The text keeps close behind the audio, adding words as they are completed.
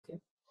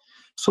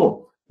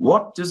So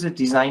what does a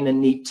designer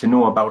need to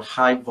know about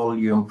high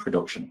volume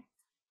production?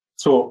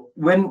 So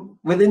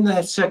within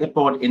the circuit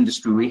board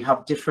industry, we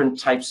have different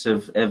types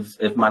of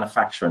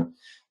manufacturing.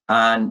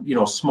 And,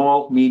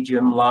 small,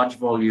 medium, large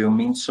volume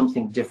means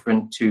something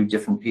different to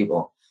different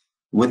people.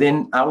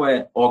 Within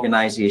our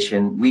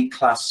organization, we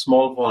class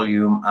small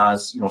volume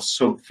as,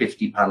 sub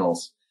 50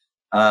 panels,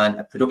 and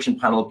a production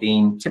panel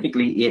being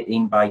typically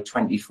 18 by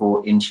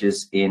 24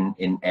 inches in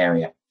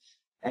area.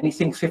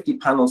 Anything 50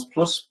 panels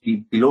plus,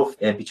 below,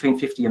 between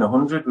 50 and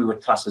 100, we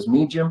would class as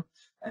medium.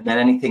 And then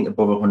anything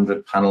above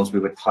 100 panels, we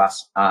would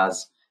class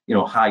as,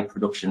 high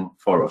production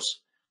for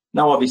us.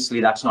 Now, obviously,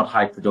 that's not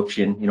high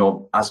production,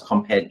 as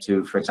compared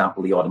to, for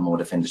example, the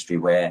automotive industry,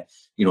 where,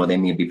 they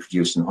may be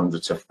producing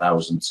hundreds of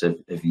thousands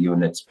of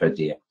units per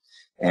day.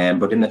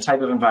 But in the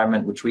type of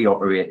environment which we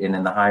operate in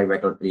the high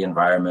regulatory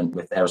environment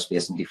with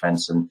aerospace and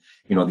defense and,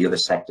 the other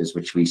sectors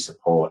which we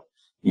support,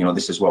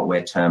 this is what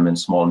we're terming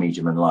small,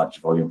 medium, and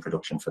large volume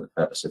production for the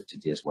purpose of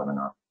today's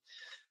webinar.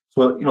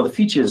 So, the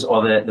features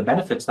or the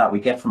benefits that we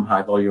get from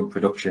high volume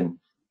production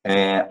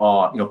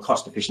are,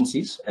 cost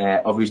efficiencies,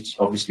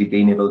 obviously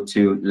being able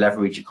to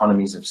leverage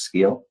economies of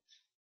scale,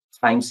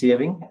 time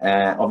saving,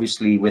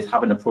 obviously with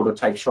having a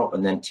prototype shop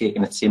and then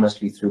taking it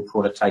seamlessly through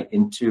prototype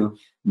into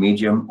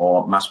medium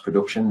or mass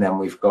production, then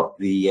we've got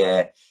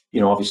the,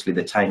 obviously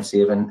the time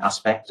saving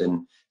aspect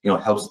and,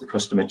 helps the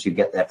customer to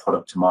get their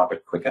product to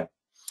market quicker.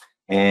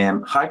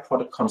 High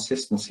product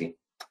consistency.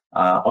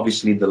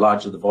 Obviously, the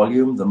larger the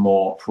volume, the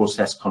more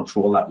process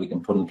control that we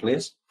can put in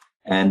place,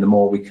 and the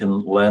more we can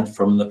learn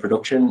from the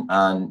production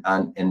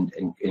and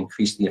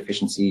increase the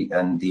efficiency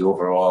and the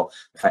overall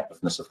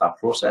effectiveness of that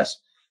process.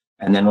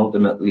 And then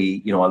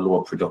ultimately, a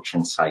lower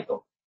production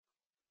cycle.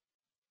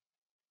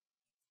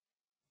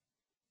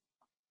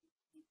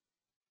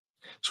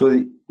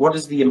 So what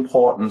is the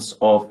importance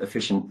of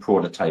efficient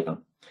prototyping?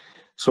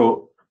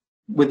 So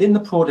within the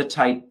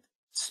prototype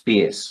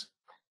space,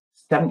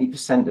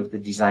 70% of the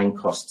design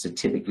costs are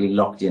typically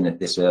locked in at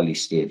this early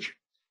stage.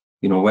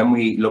 When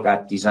we look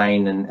at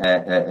design and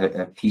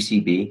a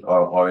PCB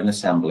or an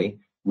assembly,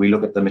 we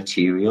look at the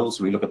materials,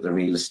 we look at the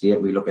real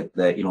estate, we look at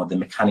the, the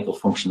mechanical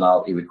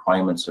functionality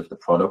requirements of the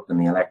product and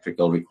the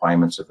electrical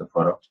requirements of the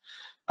product.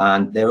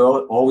 And they're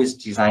always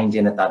designed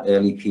in at that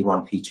early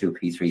P1, P2,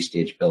 P3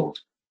 stage build.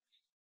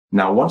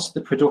 Now, once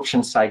the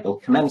production cycle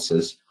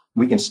commences,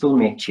 we can still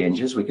make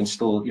changes. We can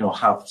still,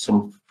 have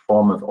some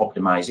form of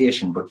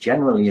optimization, but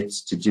generally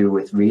it's to do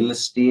with real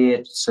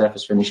estate,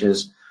 surface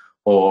finishes,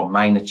 or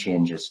minor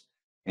changes.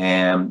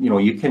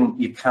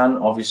 You can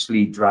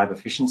obviously drive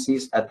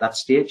efficiencies at that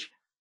stage,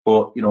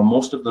 but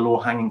most of the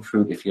low-hanging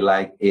fruit, if you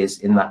like, is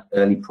in that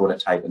early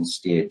prototyping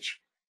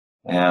stage.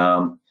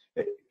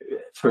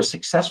 For a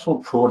successful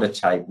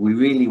prototype, we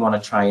really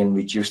want to try and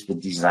reduce the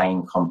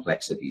design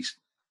complexities.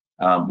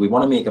 We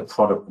want to make a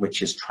product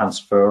which is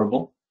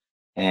transferable,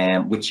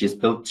 which is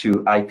built to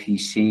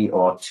IPC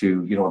or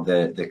to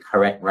the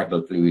correct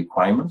regulatory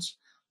requirements,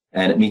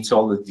 and it meets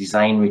all the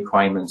design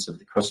requirements of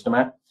the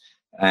customer.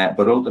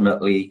 But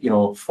ultimately,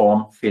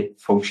 form, fit,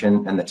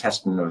 function, and the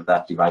testing of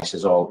that device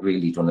is all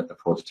really done at the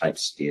prototype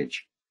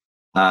stage.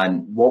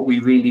 And what we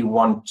really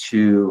want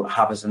to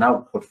have as an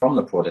output from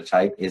the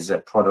prototype is a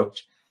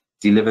product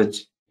delivered,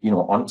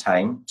 on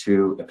time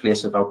to a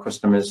place of our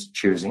customers'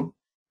 choosing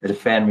at a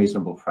fair and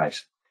reasonable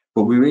price.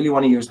 But we really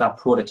want to use that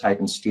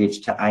prototyping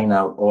stage to iron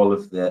out all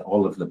of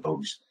the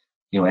bugs.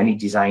 Any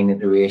design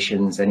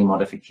iterations, any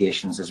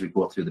modifications as we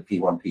go through the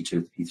P1,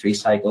 P2, P3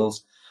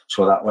 cycles,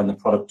 so that when the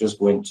product does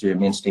go into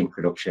mainstream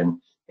production,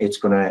 it's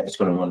gonna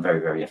run very,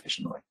 very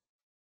efficiently.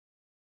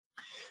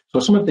 So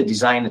some of the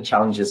design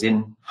challenges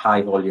in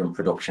high volume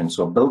production,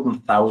 so building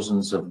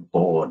thousands of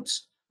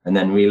boards and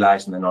then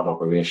realizing they're not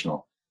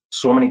operational.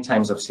 So many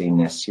times I've seen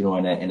this, in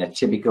a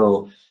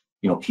typical,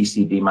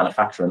 PCB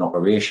manufacturing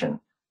operation,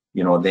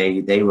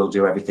 they will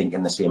do everything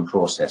in the same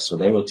process. So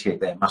they will take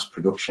their mass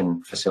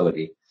production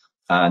facility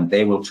and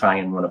they will try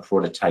and run a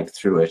prototype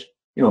through it,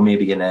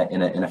 maybe in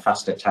a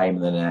faster time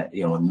than a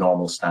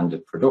normal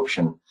standard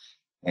production.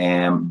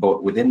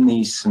 But within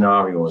these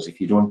scenarios, if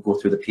you don't go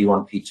through the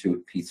P1,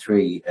 P2,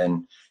 P3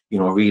 and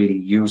really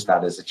use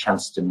that as a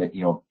chance to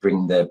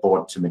bring the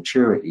board to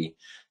maturity,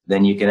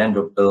 then you can end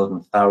up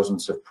building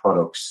thousands of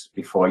products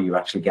before you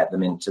actually get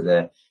them into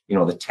the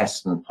the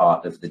testing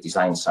part of the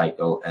design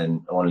cycle,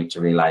 and only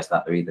to realize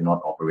that they're either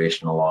not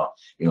operational or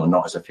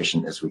not as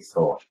efficient as we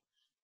thought.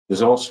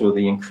 There's also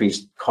the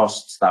increased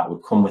costs that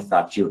would come with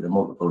that due to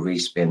multiple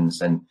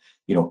respins and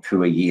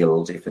poor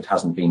yield if it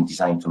hasn't been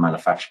designed to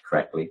manufacture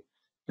correctly.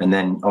 And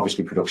then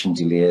obviously production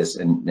delays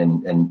and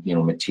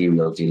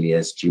material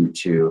delays due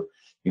to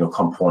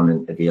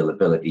component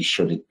availability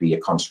should it be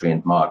a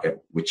constrained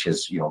market, which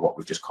is what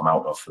we've just come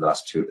out of for the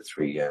last 2 to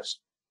 3 years.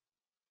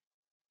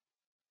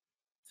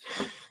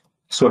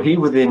 So here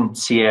within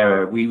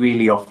Sierra, we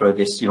really offer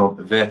this,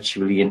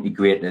 virtually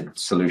integrated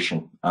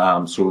solution.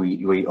 So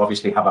we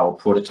obviously have our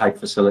prototype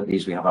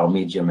facilities, we have our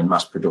medium and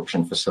mass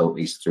production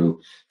facilities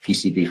through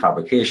PCB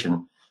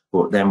fabrication,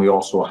 but then we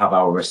also have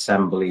our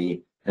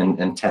assembly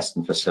and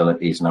testing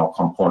facilities and our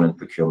component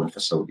procurement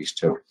facilities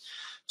too.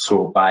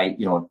 So by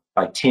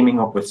teaming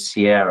up with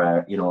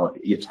Sierra,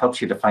 it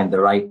helps you to find the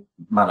right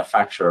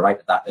manufacturer right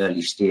at that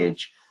early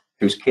stage,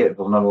 who's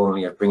capable not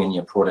only of bringing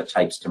your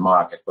prototypes to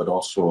market, but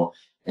also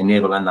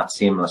enabling that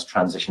seamless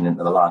transition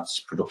into the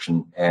large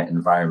production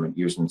environment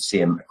using the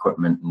same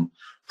equipment and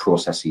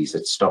processes.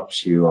 It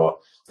stops you or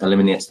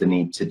eliminates the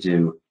need to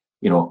do,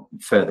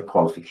 further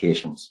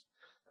qualifications.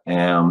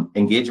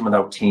 Engaging with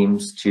our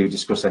teams to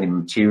discuss any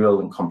material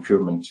and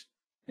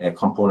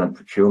component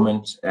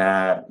procurement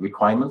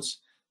requirements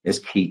is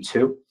key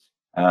too.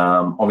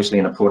 Obviously,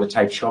 in a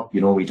prototype shop,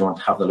 we don't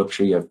have the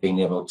luxury of being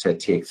able to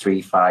take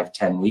 3, 5,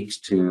 10 weeks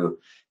to,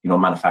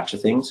 manufacture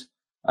things.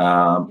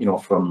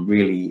 From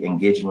really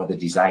engaging with the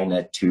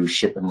designer to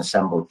ship an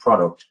assembled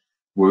product,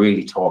 we're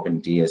really talking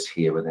days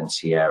here within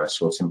Sierra.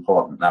 So it's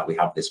important that we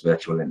have this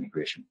virtual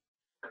integration.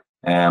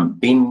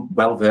 Being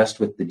well versed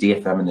with the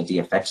DFM and the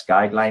DFX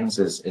guidelines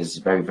is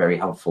very, very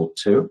helpful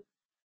too.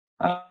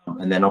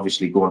 And then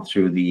obviously going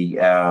through the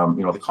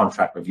the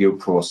contract review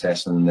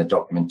process and the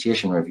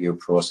documentation review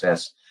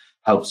process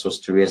helps us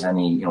to raise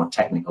any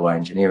technical or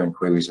engineering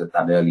queries at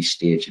that early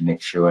stage and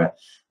make sure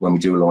when we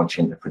do launch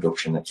into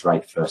production it's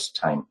right first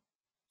time.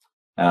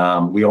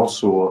 We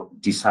also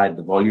decide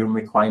the volume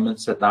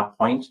requirements at that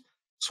point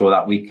so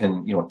that we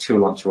can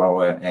tool onto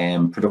our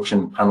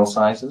production panel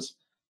sizes.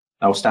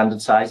 Our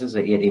standard sizes are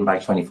 18 by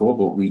 24,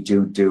 but we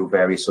do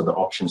various other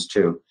options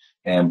too,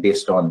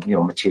 based on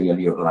material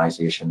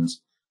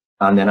utilizations.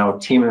 And then our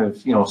team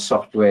of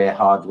software,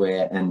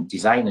 hardware, and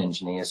design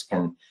engineers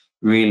can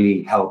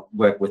really help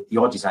work with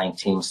your design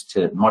teams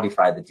to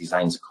modify the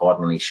designs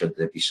accordingly should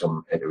there be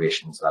some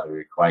iterations that are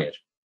required.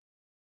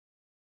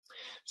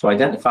 So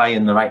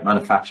identifying the right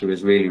manufacturer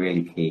is really,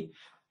 really key.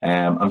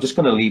 I'm just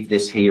going to leave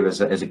this here as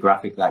a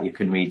graphic that you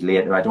can read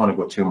later. I don't want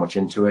to go too much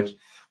into it,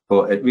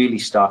 but it really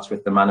starts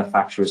with the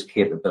manufacturer's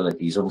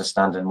capabilities,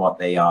 understanding what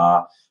they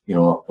are,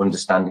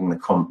 understanding the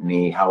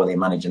company, how are they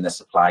managing their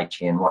supply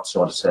chain, what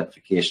sort of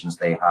certifications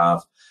they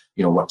have,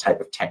 what type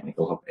of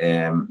technical,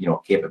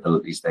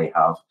 capabilities they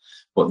have.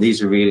 But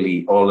these are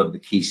really all of the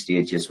key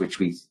stages which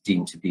we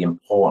deem to be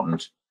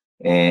important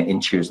in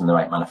choosing the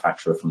right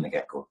manufacturer from the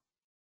get-go.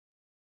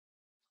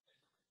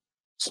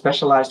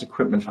 Specialized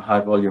equipment for high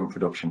volume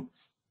production.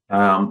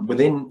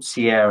 Within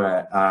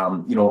Sierra,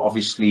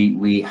 obviously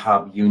we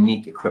have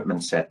unique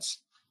equipment sets.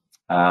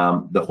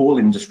 The whole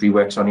industry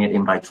works on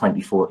 18 by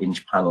 24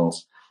 inch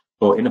panels,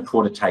 but in a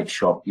prototype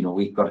shop,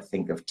 we've got to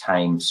think of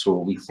time. So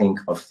we think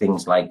of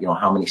things like,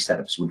 how many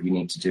setups would we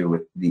need to do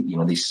with the,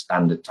 these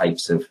standard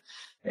types of,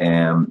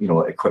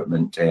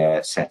 equipment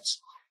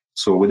sets.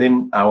 So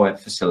within our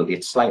facility,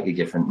 it's slightly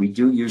different. We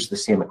do use the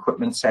same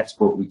equipment sets,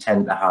 but we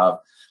tend to have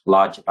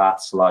large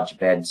baths, large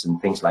beds, and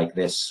things like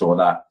this, so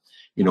that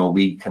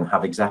we can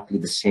have exactly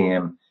the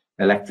same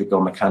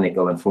electrical,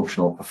 mechanical, and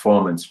functional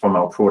performance from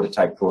our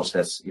prototype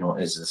process,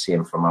 is the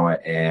same from our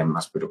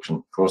mass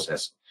production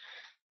process.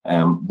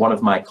 One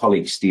of my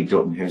colleagues, Steve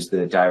Dutton, who's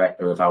the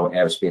director of our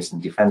aerospace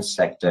and defense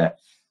sector,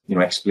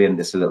 explained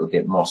this a little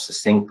bit more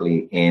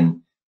succinctly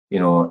in,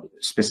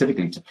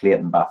 specifically to plate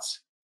and baths.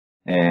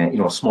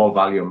 A small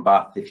volume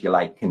bath, if you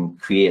like, can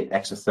create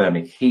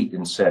exothermic heat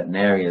in certain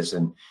areas,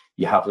 and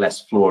you have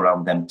less flow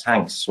around them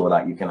tanks, so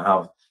that you can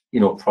have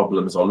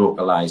problems or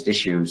localized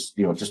issues,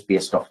 just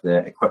based off the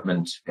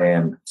equipment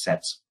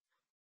sets.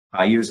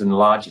 By using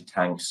larger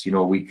tanks,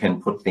 we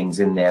can put things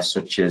in there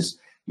such as,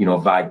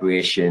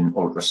 vibration,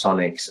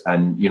 ultrasonics,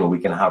 and, we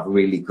can have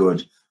really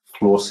good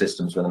flow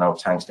systems within our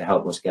tanks to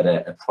help us get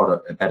a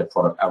better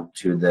product out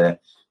to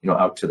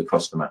the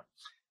customer.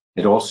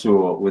 It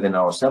also, within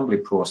our assembly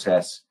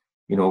process,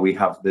 we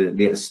have the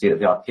latest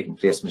state-of-the-art pick and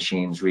place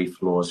machines,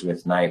 reflows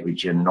with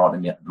nitrogen, and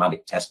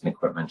automatic testing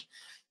equipment.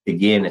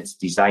 Again, it's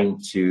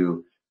designed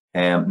to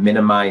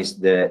minimize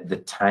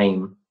the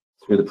time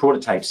through the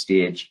prototype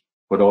stage,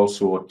 but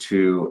also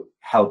to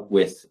help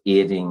with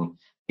aiding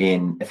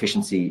in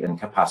efficiency and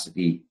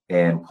capacity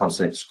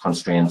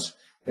constraints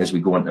as we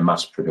go into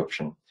mass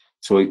production.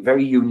 So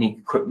very unique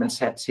equipment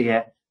sets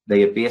here.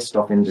 They are based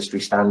off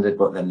industry standard,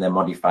 but then they're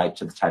modified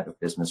to the type of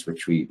business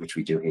which we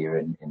do here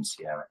in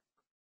Sierra.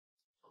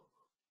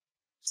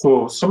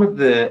 So some of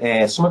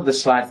the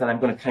slides that I'm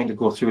going to kind of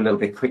go through a little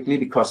bit quickly,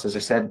 because as I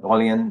said,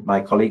 Olian,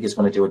 my colleague, is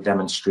going to do a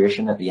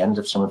demonstration at the end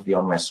of some of the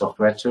on-wear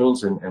software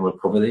tools, and we'll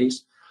cover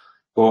these.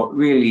 But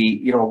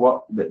really,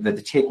 what the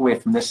takeaway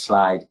from this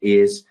slide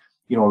is,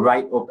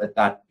 right up at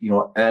that,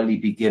 early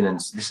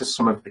beginnings, this is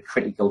some of the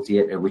critical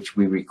data which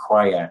we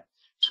require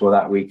so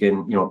that we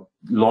can,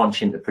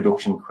 launch into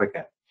production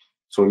quicker.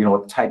 So,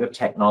 the type of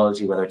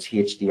technology, whether it's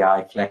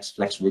HDI,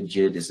 flex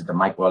rigid, is it the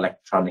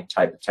microelectronic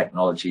type of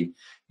technology?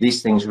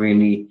 These things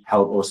really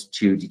help us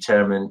to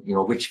determine,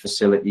 which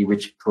facility,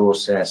 which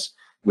process,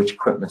 which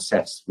equipment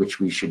sets, which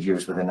we should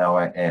use within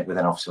our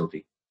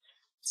facility.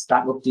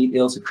 Stack up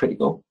details are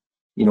critical.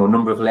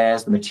 Number of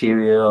layers, the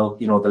material,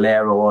 the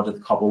layer order, the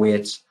copper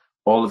weights,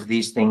 all of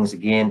these things,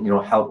 again,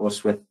 help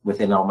us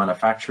within our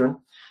manufacturing.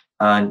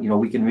 And,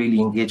 we can really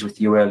engage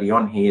with you early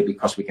on here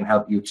because we can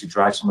help you to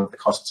drive some of the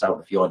costs out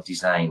of your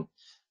design.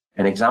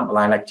 An example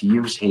I like to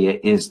use here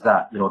is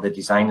that, the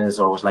designers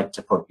always like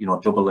to put,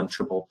 double and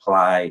triple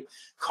ply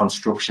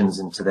constructions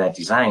into their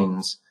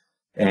designs,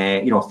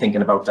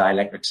 thinking about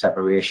dielectric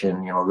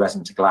separation,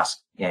 resin to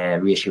glass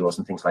ratios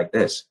and things like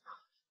this.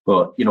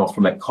 But,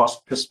 from a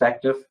cost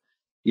perspective,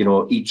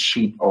 each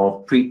sheet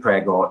of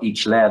pre-preg or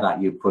each layer that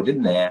you put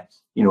in there,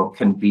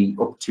 can be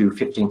up to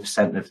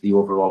 15% of the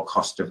overall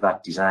cost of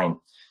that design.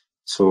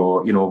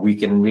 So, we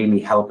can really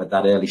help at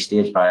that early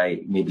stage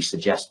by maybe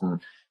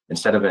suggesting,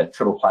 instead of a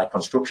triple ply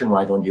construction,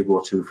 why don't you go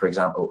to, for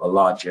example, a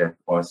larger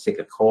or a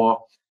thicker core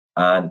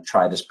and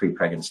try this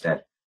pre-preg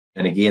instead?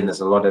 And again,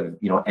 there's a lot of,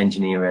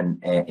 engineering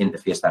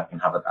interface that can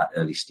have at that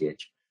early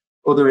stage.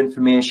 Other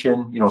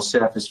information,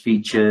 surface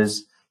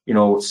features,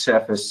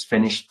 surface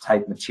finish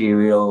type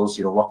materials,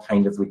 what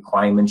kind of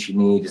requirements you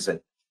need. Is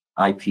it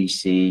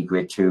IPC,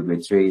 grade 2,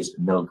 grade 3, is it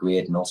mill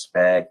grade, mill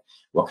spec,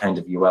 what kind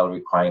of UL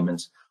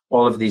requirements?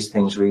 All of these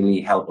things really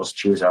help us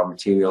choose our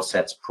material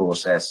sets,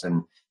 process,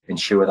 and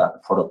ensure that the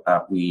product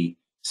that we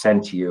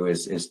send to you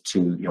is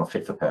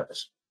fit for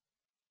purpose.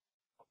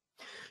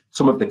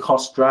 Some of the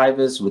cost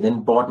drivers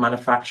within board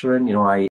manufacturing, I